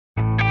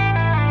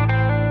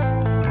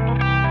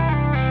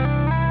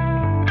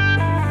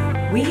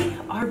We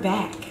are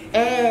back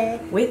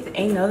with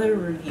another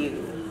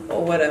review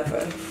or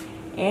whatever,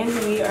 and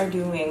we are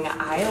doing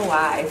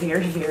I.O.I.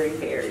 very.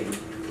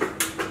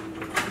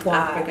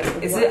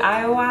 Is it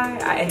I.O.I?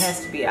 It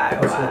has to be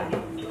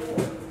I.O.I.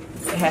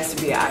 It has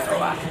to be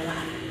I.O.I.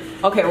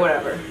 Okay,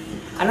 whatever.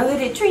 I know they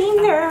did Dream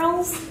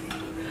Girls.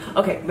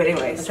 Okay, but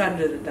anyways, I tried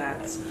to do the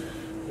dots.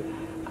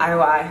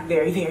 I.O.I.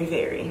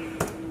 very.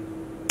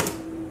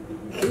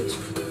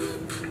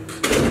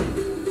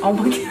 Oh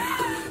my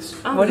gosh!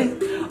 What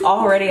is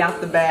already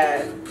out the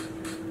bat?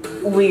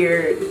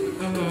 Weird.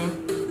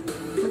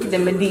 Look at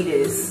them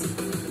Adidas.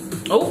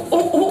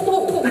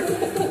 Oh.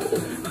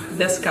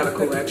 That's kind of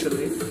cool,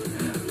 actually.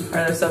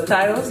 Are there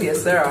subtitles?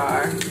 Yes, there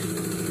are.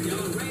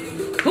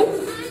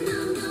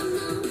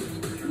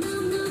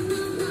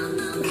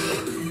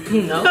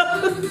 No.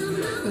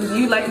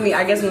 You like me?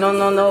 I guess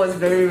no is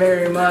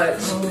very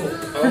much.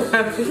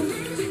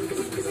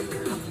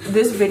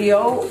 This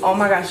video, oh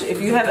my gosh,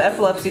 if you have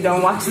epilepsy,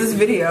 don't watch this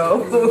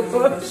video.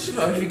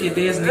 Oh, if you get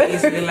dizzy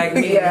easily like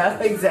me. Yeah,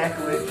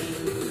 exactly.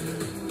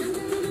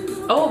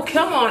 Oh,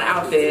 come on,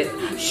 outfit.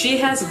 She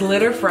has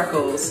glitter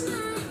freckles.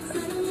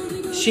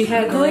 She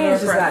had glitter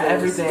freckles. Got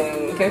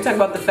everything. Can we talk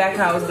about the fact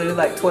how there's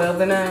like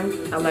 12 in them?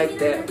 I like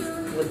that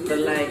with the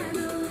light.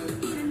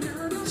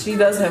 She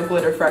does have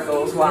glitter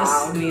freckles.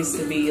 Wow. This needs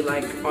to be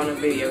like on a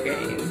video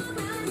game.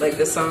 Like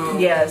the song.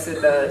 Yes,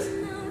 it does.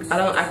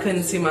 I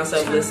couldn't see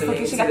myself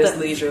listening to this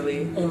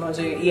leisurely.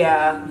 Emoji.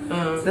 Yeah.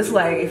 This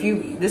like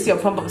this is your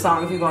pump up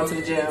song if you go into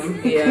the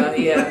gym. Yeah.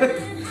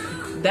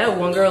 That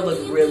one girl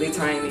looked really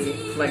tiny,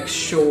 like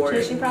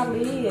short. She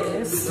probably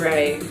is.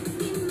 Right.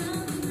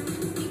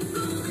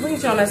 Look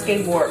at you on that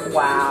skateboard.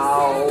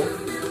 Wow.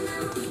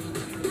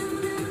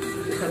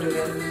 I'll do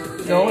that.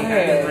 Go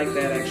ahead. I didn't like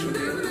that actually.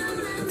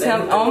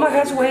 Oh my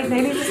gosh, wait,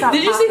 they need to stop.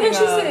 Did you see what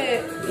she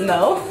said?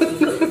 No.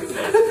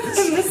 I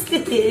missed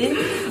it.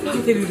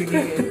 Oh, they do it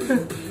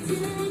again.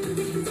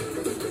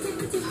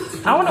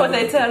 I wonder what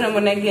they tell them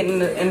when they get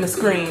in the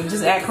screen.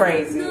 Just act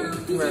crazy.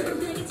 Right.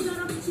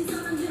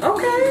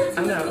 Okay.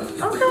 I know.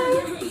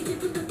 Okay.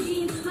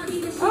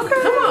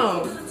 Come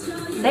on.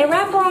 They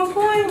rap on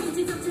point.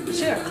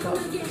 She got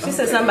close. She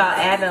said something about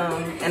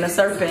Adam and a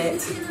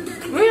serpent.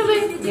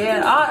 Really?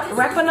 Yeah.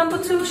 Rapper number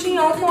 2, she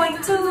on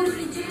point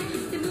too.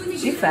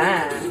 She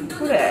fine.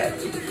 Who that?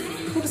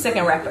 Who the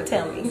second rapper?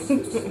 Tell me.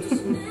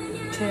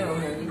 Tell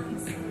her.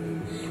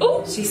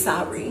 Oh, she's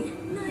sorry.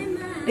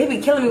 They be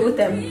killing me with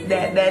that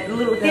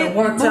little hip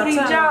booty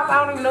job.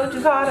 I don't even know what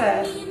you call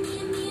that.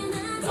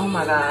 Oh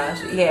my gosh.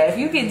 Yeah, if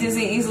you get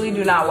dizzy easily,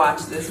 do not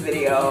watch this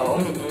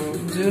video.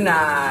 Do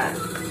not.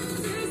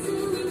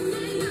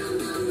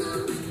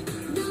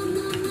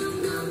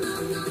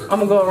 I'm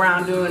gonna go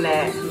around doing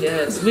that.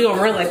 Yes, we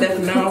gonna run like that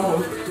from now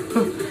on.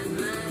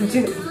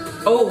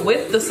 Oh,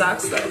 with the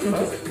socks though.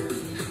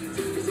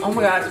 Oh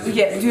my gosh.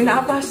 Yeah, do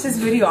not watch this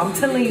video. I'm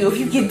telling you, if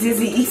you get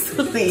dizzy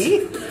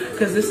easily.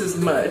 Because this is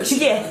much.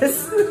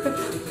 Yes.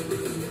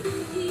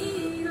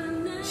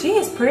 She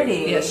is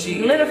pretty. Yeah,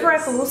 she Glitter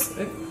freckles.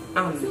 I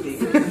don't think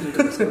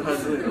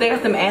they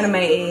got them anime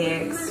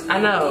eggs. I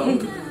know.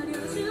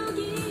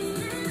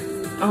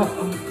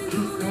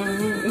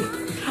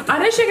 Are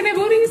they shaking their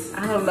booties?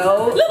 I don't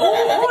know.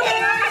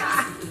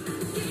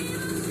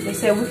 They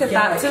said we could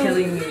thought too.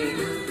 Killing me.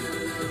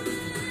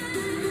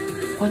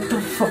 What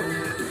the fuck?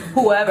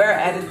 Whoever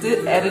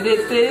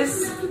edited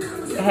this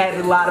had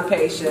a lot of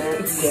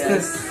patience.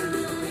 Yes.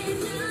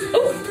 I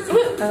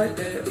like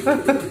that.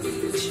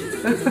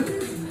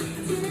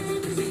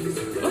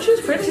 Oh, she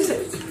was pretty. She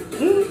said,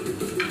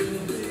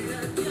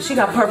 she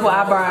got purple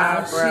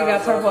eyebrows. She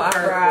got purple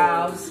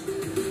eyebrows.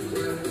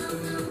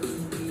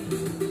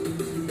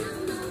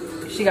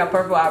 She got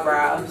purple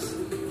eyebrows.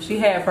 She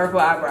had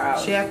purple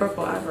eyebrows. She had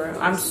purple eyebrows.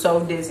 I'm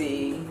so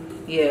dizzy.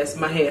 Yes,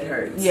 my head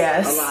hurts.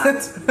 Yes.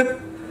 A lot.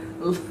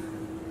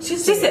 She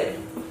said.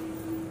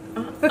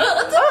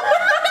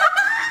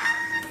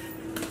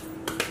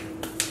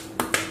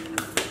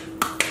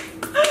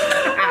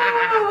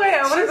 Oh, wait,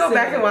 I want to go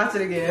back and watch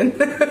it again.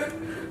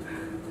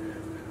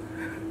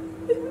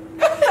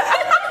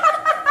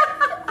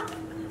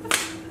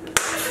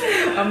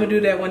 I'm gonna do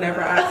that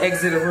whenever I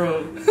exit a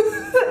room.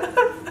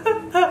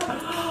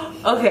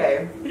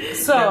 Okay,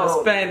 so that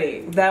was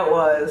funny. That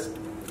was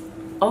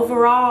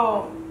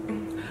overall.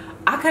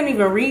 I couldn't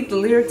even read the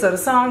lyrics of the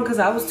song because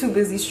I was too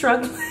busy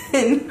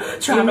struggling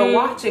trying to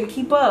watch and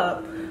keep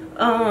up.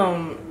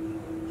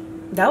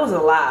 That was a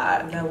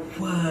lot. That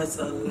was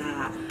a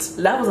lot.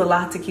 That was a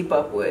lot to keep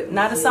up with.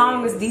 Now the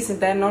song is decent.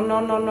 That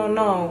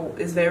no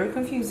is very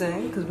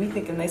confusing because we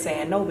thinking they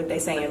saying no, but they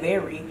saying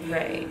very.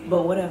 Right.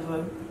 But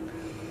whatever.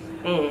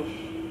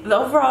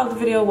 Overall, the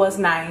video was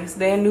nice.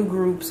 They're a new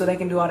group, so they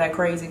can do all that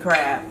crazy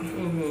crap.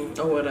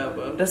 Or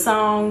whatever. The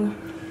song,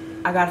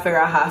 I gotta figure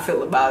out how I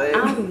feel about it.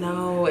 I don't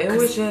know. It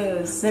was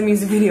just... That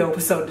music video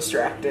was so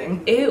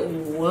distracting. It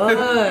was.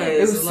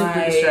 It was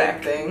super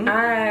distracting.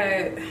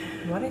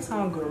 Why they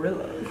sound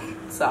gorilla?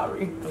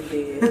 Sorry.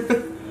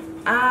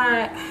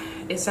 I'm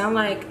dead. it sounds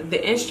like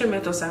the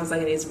instrumental sounds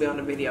like it needs to be on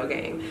a video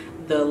game.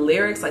 The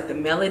lyrics, like the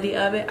melody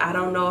of it, I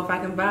don't know if I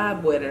can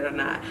vibe with it or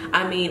not.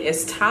 I mean,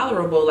 it's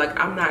tolerable, like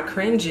I'm not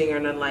cringing or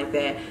nothing like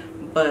that,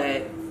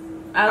 but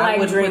I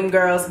like Dream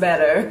Girls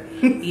better.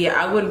 Yeah,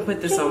 I wouldn't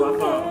put this on my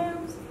phone.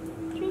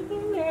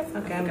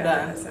 Okay, I'm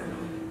done.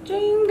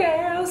 Dream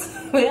Girls.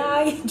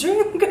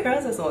 Dream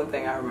Girls, that's the only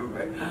thing I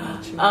remember.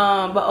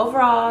 But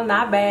overall,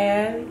 not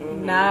bad,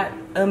 not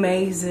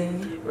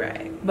amazing,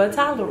 right? But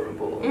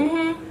tolerable.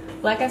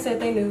 Like I said,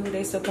 they knew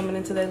they still coming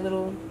into their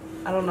little,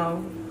 I don't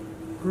know,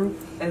 group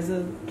as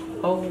a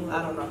whole.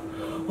 I don't know,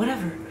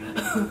 whatever.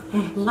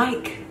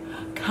 Like,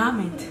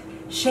 comment,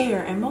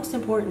 share, and most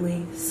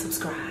importantly,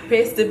 subscribe.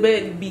 Press the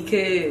button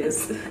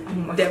because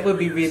that would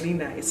be really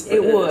nice.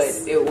 It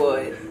would.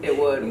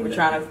 We're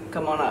trying to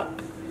come on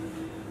up.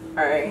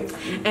 All right.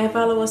 And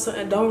follow us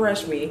on, don't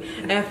rush me.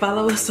 And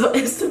follow us on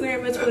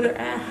Instagram and Twitter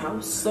at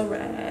House of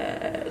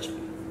Ratch.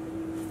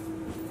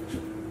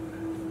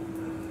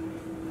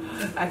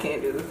 I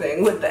can't do the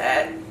thing with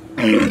that.